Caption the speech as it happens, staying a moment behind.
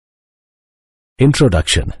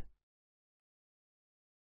Introduction.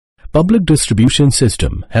 Public distribution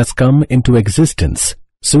system has come into existence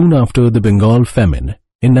soon after the Bengal famine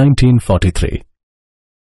in 1943.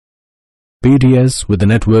 PDS, with a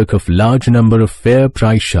network of large number of fair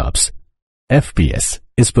price shops, FPS,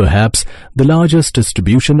 is perhaps the largest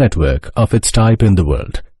distribution network of its type in the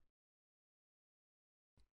world.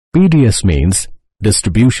 PDS means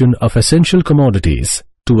distribution of essential commodities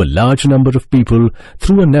to a large number of people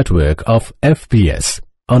through a network of FPS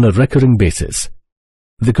on a recurring basis.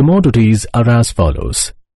 The commodities are as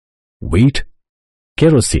follows: wheat,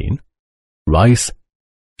 kerosene, rice,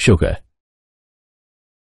 sugar.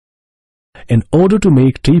 In order to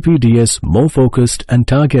make TPDS more focused and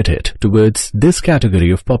targeted towards this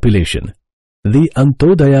category of population, the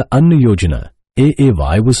Antodaya Anna Yojana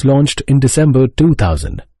AAY was launched in December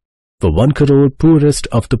 2000 for 1 crore poorest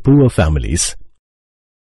of the poor families.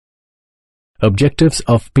 Objectives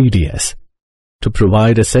of PDS: to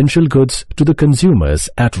provide essential goods to the consumers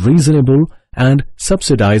at reasonable and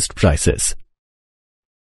subsidized prices,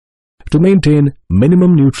 to maintain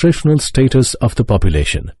minimum nutritional status of the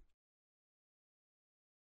population.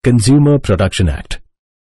 Consumer Protection Act: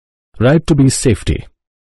 right to be safety,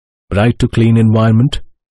 right to clean environment,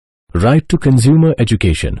 right to consumer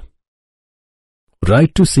education,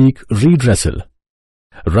 right to seek redressal,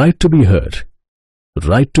 right to be heard,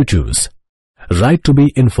 right to choose, right to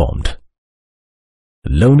be informed.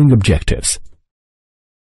 Learning objectives.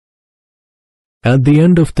 At the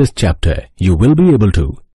end of this chapter, you will be able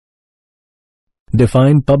to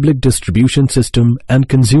define public distribution system and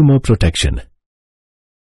consumer protection,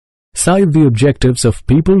 cite the objectives of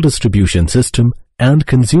people distribution system and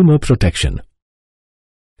consumer protection,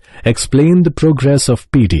 explain the progress of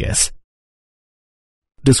PDS,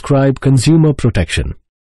 describe consumer protection.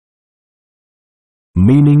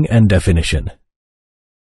 Meaning and definition.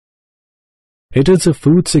 It is a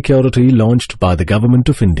food security launched by the Government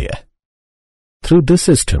of India. Through this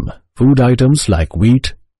system, food items like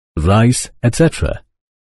wheat, rice, etc.,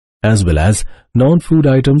 as well as non-food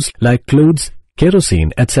items like clothes,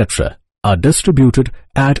 kerosene, etc., are distributed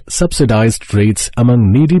at subsidized rates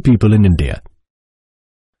among needy people in India.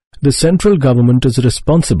 The central government is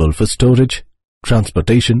responsible for storage,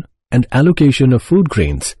 transportation, and allocation of food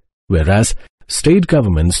grains, whereas state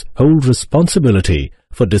governments hold responsibility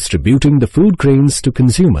for distributing the food grains to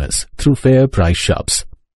consumers through fair price shops.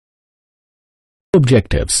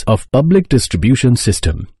 Objectives of public distribution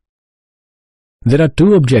system. There are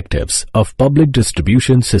two objectives of public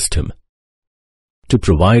distribution system: to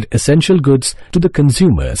provide essential goods to the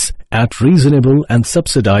consumers at reasonable and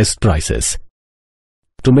subsidized prices,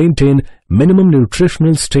 to maintain minimum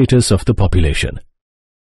nutritional status of the population.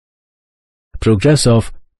 Progress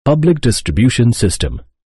of public distribution system.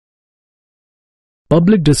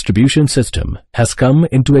 Public distribution system has come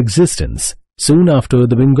into existence soon after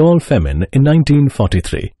the Bengal famine in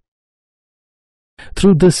 1943.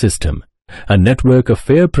 Through this system, a network of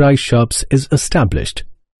fair price shops is established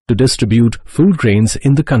to distribute food grains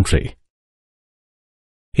in the country.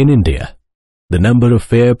 In India, the number of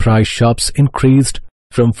fair price shops increased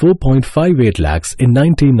from 4.58 lakhs in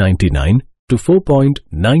 1999 to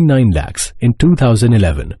 4.99 lakhs in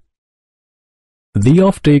 2011. The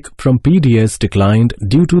offtake from PDS declined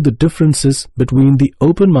due to the differences between the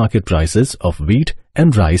open market prices of wheat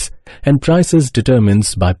and rice and prices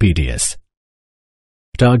determined by PDS.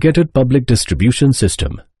 Targeted public distribution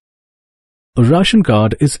system. A ration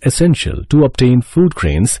card is essential to obtain food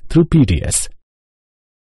grains through PDS.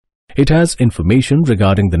 It has information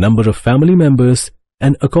regarding the number of family members,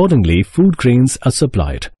 and accordingly food grains are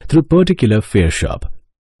supplied through particular fair shop.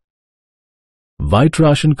 White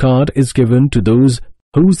ration card is given to those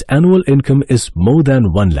whose annual income is more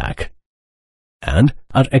than 1 lakh and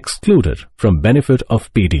are excluded from benefit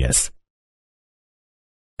of PDS.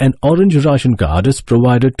 An orange ration card is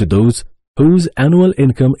provided to those whose annual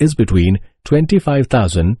income is between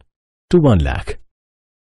 25,000 to 1 lakh.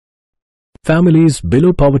 Families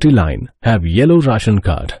below poverty line have yellow ration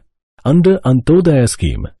card. Under Antodaya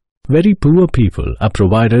scheme, very poor people are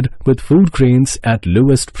provided with food grains at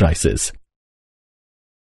lowest prices.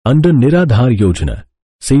 Under Niradhar Yojana,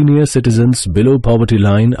 senior citizens below poverty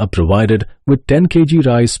line are provided with 10 kg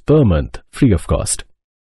rice per month free of cost.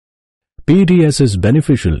 PDS is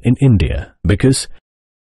beneficial in India because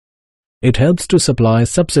it helps to supply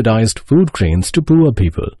subsidized food grains to poor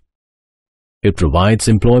people. It provides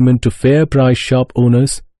employment to fair price shop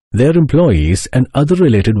owners, their employees and other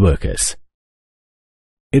related workers.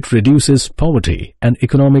 It reduces poverty and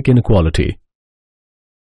economic inequality.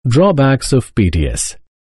 Drawbacks of PDS.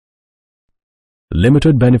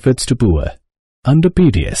 Limited benefits to poor. Under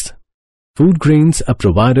PDS, Food grains are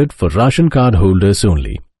provided for ration card holders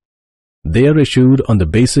only. They are issued on the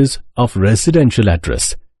basis of residential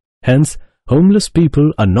address. Hence, homeless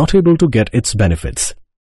people are not able to get its benefits.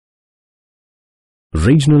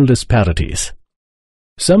 Regional disparities.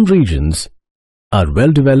 Some regions are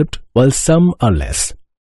well developed while some are less.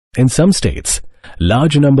 In some states,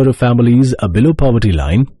 large number of families are below poverty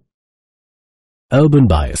line. Urban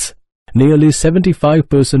bias. Nearly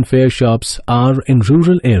 75% fare shops are in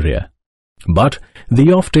rural area. But the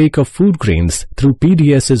offtake of food grains through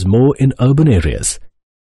PDS is more in urban areas.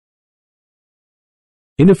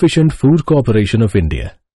 Inefficient Food Corporation of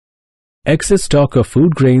India. Excess stock of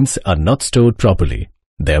food grains are not stored properly.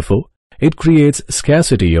 Therefore, it creates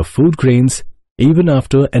scarcity of food grains even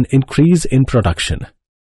after an increase in production.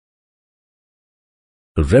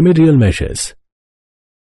 Remedial measures.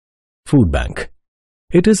 Food bank.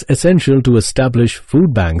 It is essential to establish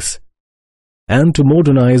food banks and to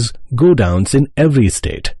modernize godowns in every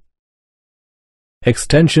state.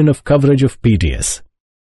 Extension of coverage of PDS.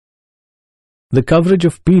 The coverage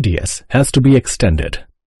of PDS has to be extended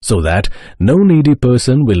so that no needy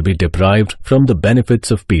person will be deprived from the benefits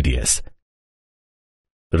of PDS.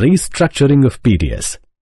 Restructuring of PDS.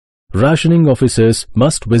 Rationing officers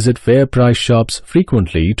must visit fair price shops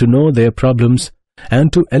frequently to know their problems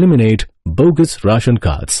and to eliminate bogus ration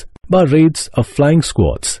cards by raids of flying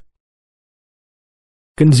squads.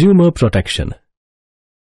 Consumer protection.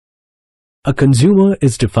 A consumer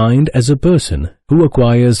is defined as a person who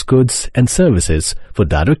acquires goods and services for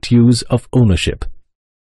direct use of ownership.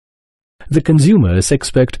 The consumers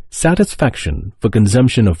expect satisfaction for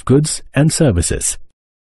consumption of goods and services.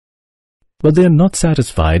 But they are not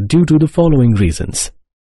satisfied due to the following reasons: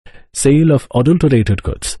 sale of adulterated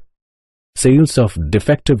goods, sales of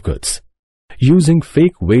defective goods, using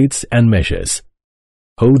fake weights and measures,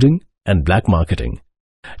 hoarding and black marketing,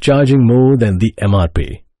 charging more than the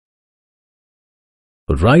MRP.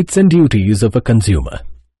 Rights and duties of a consumer.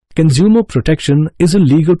 Consumer protection is a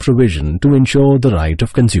legal provision to ensure the right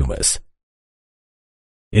of consumers.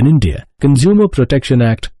 In India, Consumer Protection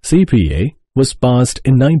Act (CPA) was passed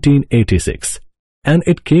in 1986 and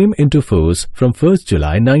it came into force from 1st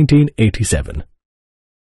July 1987.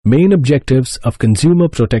 Main objectives of Consumer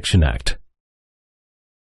Protection Act.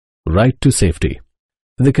 Right to safety.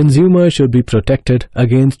 The consumer should be protected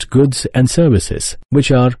against goods and services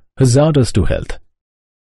which are hazardous to health.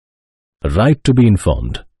 Right to be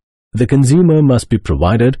informed. The consumer must be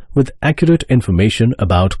provided with accurate information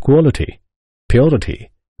about quality,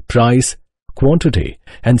 purity, price, quantity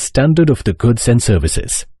and standard of the goods and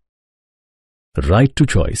services. Right to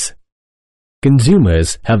choice.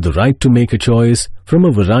 Consumers have the right to make a choice from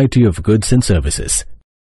a variety of goods and services.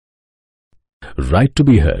 Right to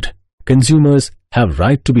be heard. Consumers have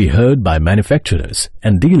right to be heard by manufacturers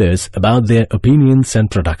and dealers about their opinions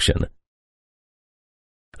and production.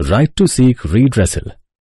 Right to seek redressal.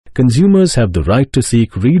 Consumers have the right to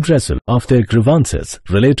seek redressal of their grievances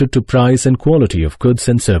related to price and quality of goods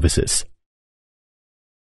and services.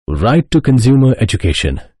 Right to consumer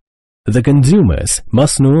education. The consumers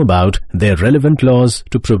must know about their relevant laws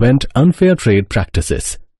to prevent unfair trade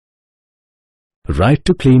practices. Right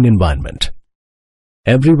to clean environment.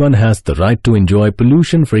 Everyone has the right to enjoy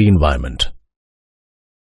pollution-free environment.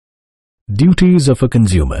 Duties of a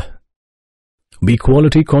consumer. Be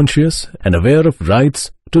quality conscious and aware of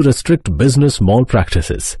rights to restrict business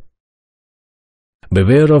malpractices.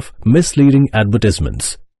 Beware of misleading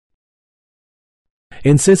advertisements.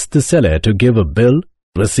 Insist the seller to give a bill,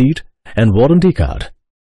 receipt and warranty card.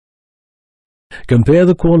 Compare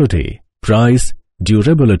the quality, price,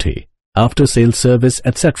 durability, after-sales service,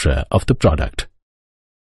 etc. of the product.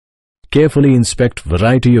 Carefully inspect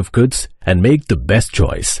variety of goods and make the best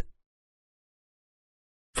choice.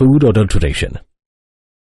 Food adulteration.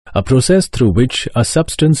 A process through which a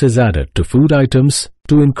substance is added to food items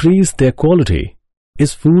to increase their quality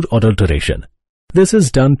is food adulteration. This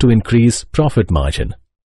is done to increase profit margin.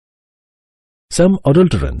 Some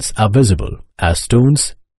adulterants are visible as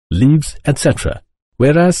stones, leaves, etc.,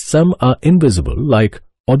 whereas some are invisible like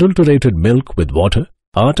adulterated milk with water,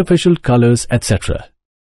 artificial colors, etc.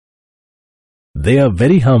 They are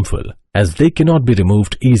very harmful as they cannot be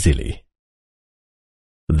removed easily.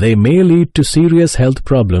 They may lead to serious health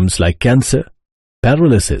problems like cancer,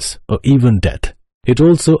 paralysis, or even death. It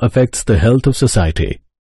also affects the health of society.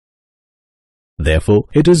 Therefore,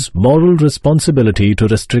 it is moral responsibility to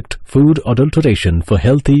restrict food adulteration for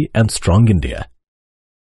healthy and strong India.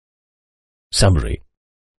 Summary.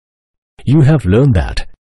 You have learned that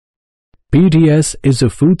PDS is a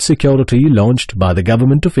food security launched by the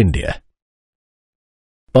Government of India.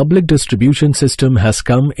 public distribution system has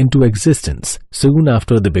come into existence soon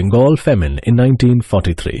after the Bengal famine in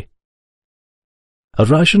 1943. A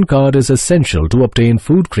ration card is essential to obtain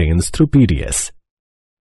food grains through PDS.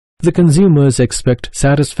 The consumers expect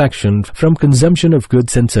satisfaction from consumption of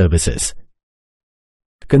goods and services.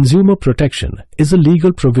 Consumer protection is a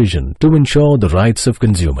legal provision to ensure the rights of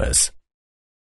consumers.